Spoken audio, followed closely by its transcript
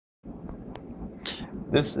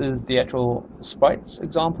This is the actual sprites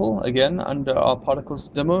example, again, under our particles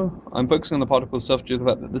demo. I'm focusing on the particles stuff due to the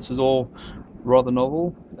fact that this is all rather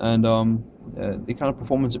novel, and the kind of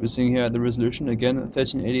performance that we're seeing here at the resolution, again,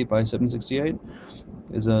 1380 by 768,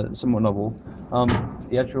 is somewhat novel.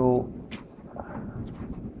 The actual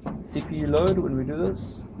CPU load when we do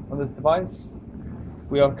this on this device,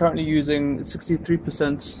 we are currently using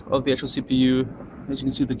 63% of the actual CPU. As you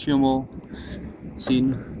can see, the QML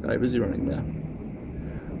scene that I was running there.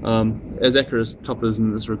 As accurate as toppers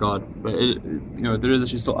in this regard, but there is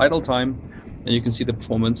actually still idle time, and you can see the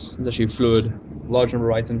performance is actually fluid. Large number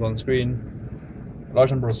of items on screen,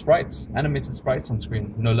 large number of sprites, animated sprites on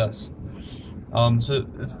screen, no less. So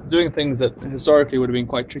it's doing things that historically would have been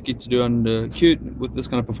quite tricky to do under Qt with this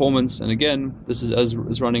kind of performance, and again, this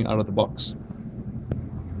is running out of the box.